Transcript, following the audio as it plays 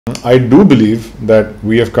I do believe that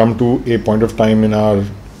we have come to a point of time in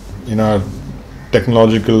our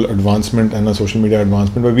technological advancement and our social media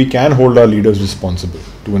advancement where we can hold our leaders responsible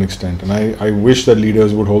to an extent, and I wish that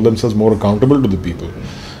leaders would hold themselves more accountable to the people.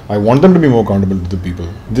 I want them to be more accountable to the people.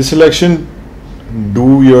 This election,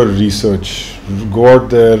 do your research, go out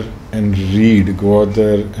there and read, go out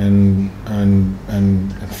there and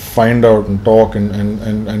find out and talk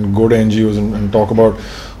and go to NGOs and talk about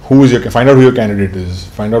find out who your candidate is,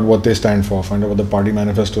 find out what they stand for, find out what the party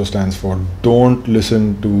manifesto stands for. Don't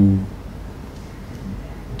listen to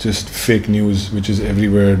just fake news which is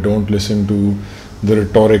everywhere. Don't listen to the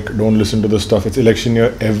rhetoric, don't listen to the stuff. It's election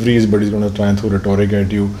year, everybody's going to try and throw rhetoric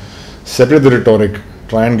at you. Separate the rhetoric,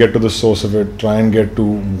 try and get to the source of it, try and get to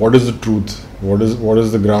what is the truth, what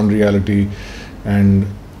is the ground reality, and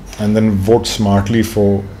then vote smartly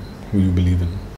for who you believe in.